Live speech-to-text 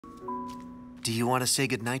Do you want to say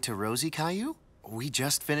goodnight to Rosie, Caillou? We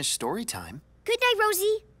just finished story time. Good night,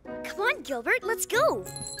 Rosie. Come on, Gilbert, let's go.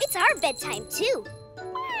 It's our bedtime, too.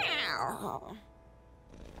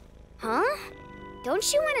 Huh?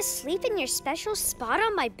 Don't you want to sleep in your special spot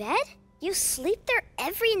on my bed? You sleep there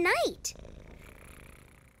every night.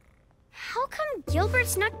 How come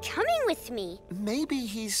Gilbert's not coming with me? Maybe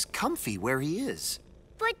he's comfy where he is.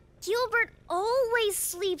 But Gilbert always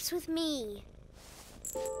sleeps with me.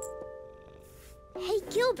 Hey,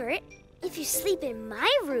 Gilbert, if you sleep in my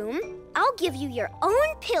room, I'll give you your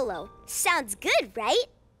own pillow. Sounds good, right?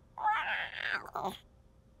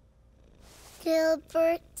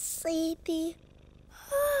 Gilbert, sleepy.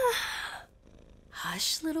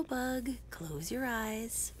 Hush, little bug. Close your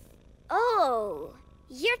eyes. Oh,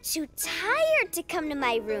 you're too tired to come to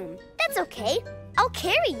my room. That's okay. I'll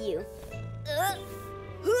carry you.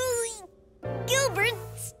 Gilbert,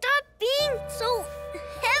 stop being so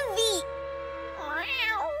heavy.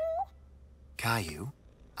 Caillou,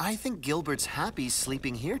 I think Gilbert's happy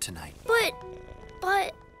sleeping here tonight.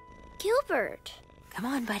 But, Gilbert. Come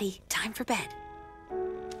on, buddy. Time for bed.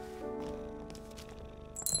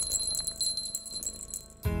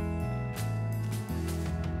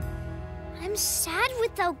 I'm sad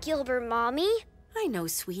without Gilbert, Mommy. I know,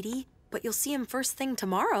 sweetie, but you'll see him first thing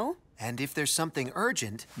tomorrow. And if there's something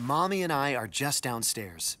urgent, Mommy and I are just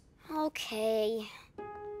downstairs. Okay.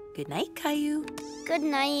 Good night, Caillou. Good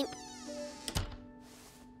night.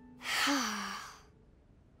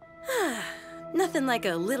 Nothing like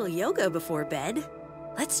a little yoga before bed.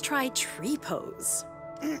 Let's try tree pose.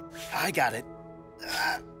 I got it.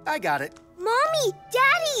 I got it. Mommy!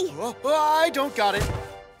 Daddy! Oh, I don't got it.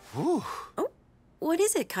 Ooh. Oh, what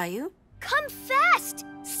is it, Caillou? Come fast!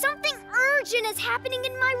 Something urgent is happening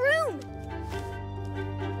in my room.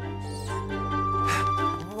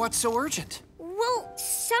 What's so urgent? Well,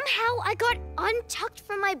 somehow I got untucked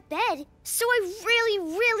from my bed, so I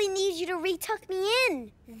really need you to retuck me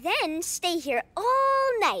in. Then stay here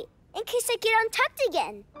all night, in case I get untucked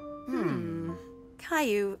again.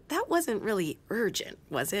 Caillou, that wasn't really urgent,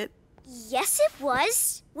 was it? Yes, it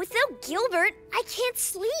was. Without Gilbert, I can't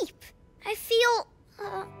sleep. I feel...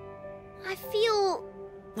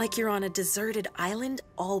 Like you're on a deserted island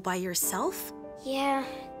all by yourself? Yeah,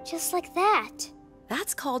 just like that.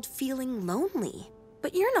 That's called feeling lonely.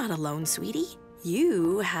 But you're not alone, sweetie.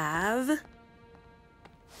 You have...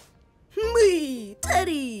 me,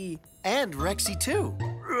 Teddy! And Rexy, too.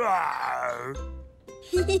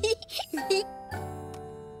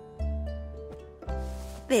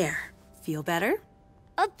 There. Feel better?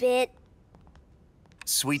 A bit.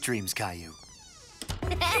 Sweet dreams, Caillou.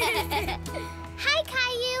 Hi,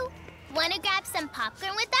 Caillou. Want to grab some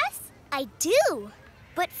popcorn with us? I do.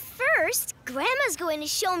 But first, Grandma's going to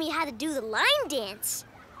show me how to do the line dance.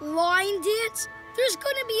 Line dance? There's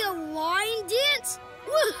gonna be a line dance?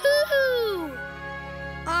 Woohoo!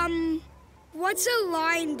 What's a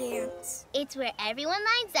line dance? It's where everyone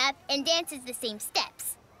lines up and dances the same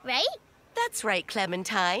steps, right? That's right,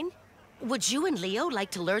 Clementine. Would you and Leo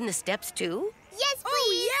like to learn the steps too? Yes, please.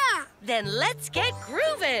 Oh, yeah! Then let's get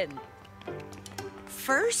grooving.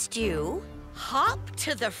 First you hop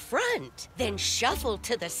to the front, then shuffle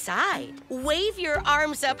to the side. Wave your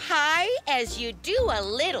arms up high as you do a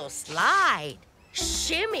little slide.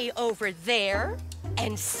 Shimmy over there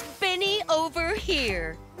and spinny over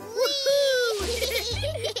here.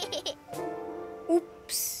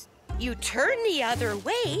 Oops. You turn the other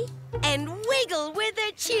way and wiggle with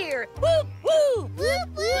a cheer. Whoop, whoop. Whoop,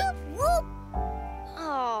 whoop, whoop.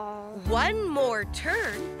 Oh. One more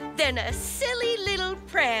turn, then a silly little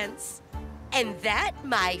prance. And that,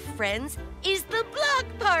 my friends, is the block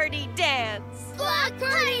party dance. Block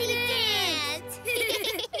party dance!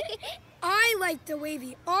 I like the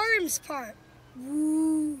wavy arms part.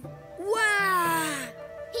 Woo! Wah!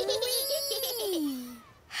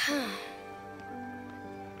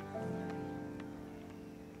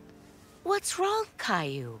 What's wrong,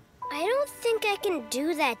 Caillou? I don't think I can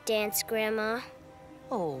do that dance, Grandma.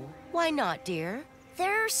 Oh, why not, dear?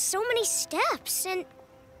 There are so many steps, and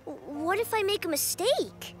what if I make a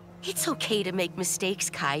mistake? It's okay to make mistakes,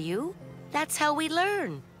 Caillou. That's how we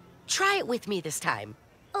learn. Try it with me this time.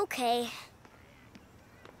 Okay.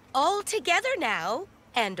 All together now.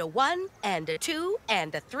 And a 1, and a 2,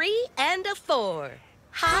 and a 3, and a 4.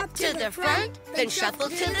 Hop to the front, then shuffle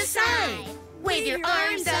to the side. Wave your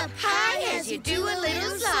arms up high as you do a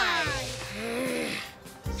little slide.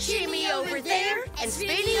 Shimmy over there and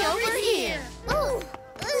spinny over here. Ooh!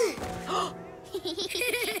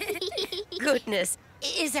 Goodness,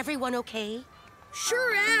 is everyone okay?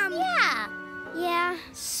 Sure am. Yeah. Yeah,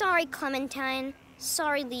 sorry, Clementine.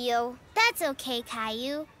 Sorry, Leo. That's okay,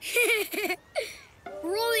 Caillou.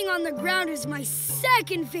 Rolling on the ground is my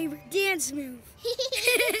second favorite dance move.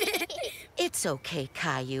 It's okay,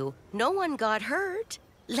 Caillou. No one got hurt.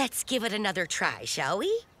 Let's give it another try, shall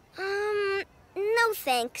we? No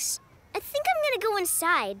thanks. I think I'm gonna go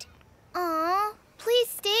inside. Aw, please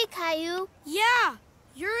stay, Caillou. Yeah,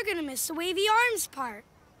 you're gonna miss the wavy arms part.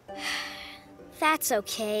 That's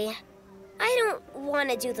okay. I don't want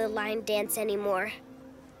to do the line dance anymore.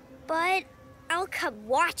 But I'll come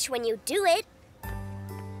watch when you do it.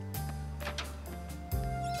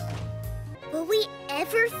 Will we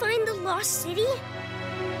ever find the lost city?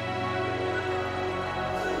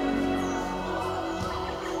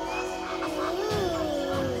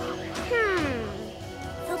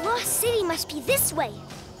 The lost city must be this way.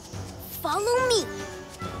 Follow me.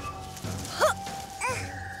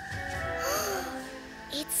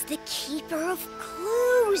 It's the Keeper of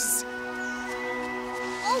Clues.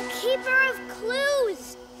 Oh, Keeper of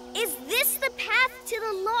Clues! Is this the path to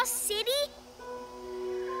the lost city?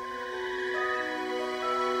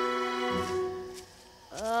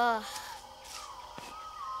 Ugh.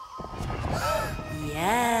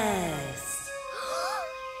 Yes.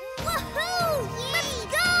 Woohoo! Let's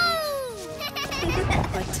go!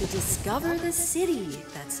 But to discover the city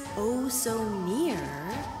that's oh so near,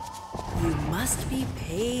 you must be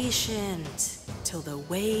patient till the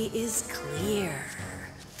way is clear.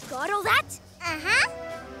 Got all that? Uh-huh.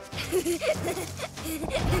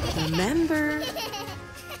 Remember,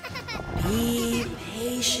 be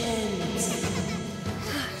patient.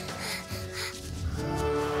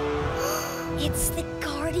 It's the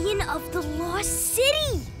guardian of the lost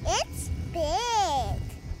city. It's big.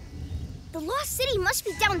 The lost city must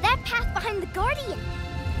be down that path behind the guardian.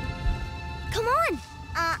 Come on.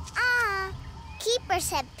 Keeper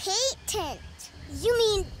said patent. You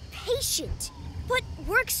mean patient. But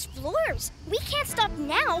we're explorers. We can't stop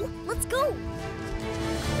now. Let's go.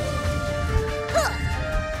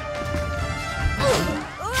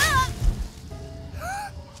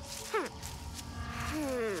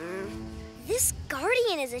 This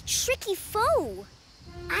guardian is a tricky foe.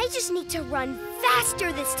 I just need to run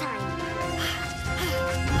faster this time.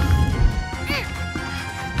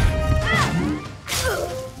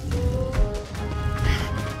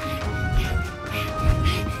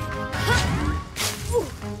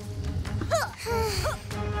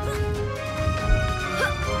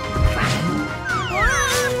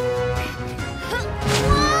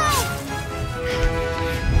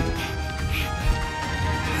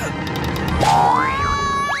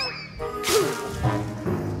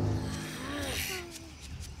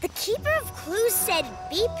 The Keeper of Clues said,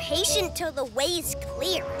 be patient till the way's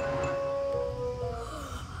clear.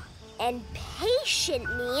 And patient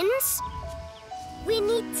means we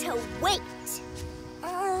need to wait.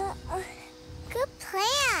 Good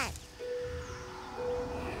plan.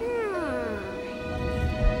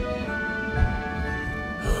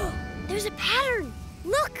 There's a pattern.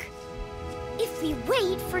 Look. If we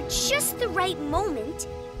wait for just the right moment,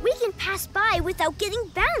 we can pass by without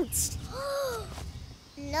getting bounced.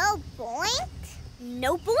 No boink?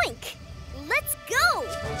 No boink. Let's go!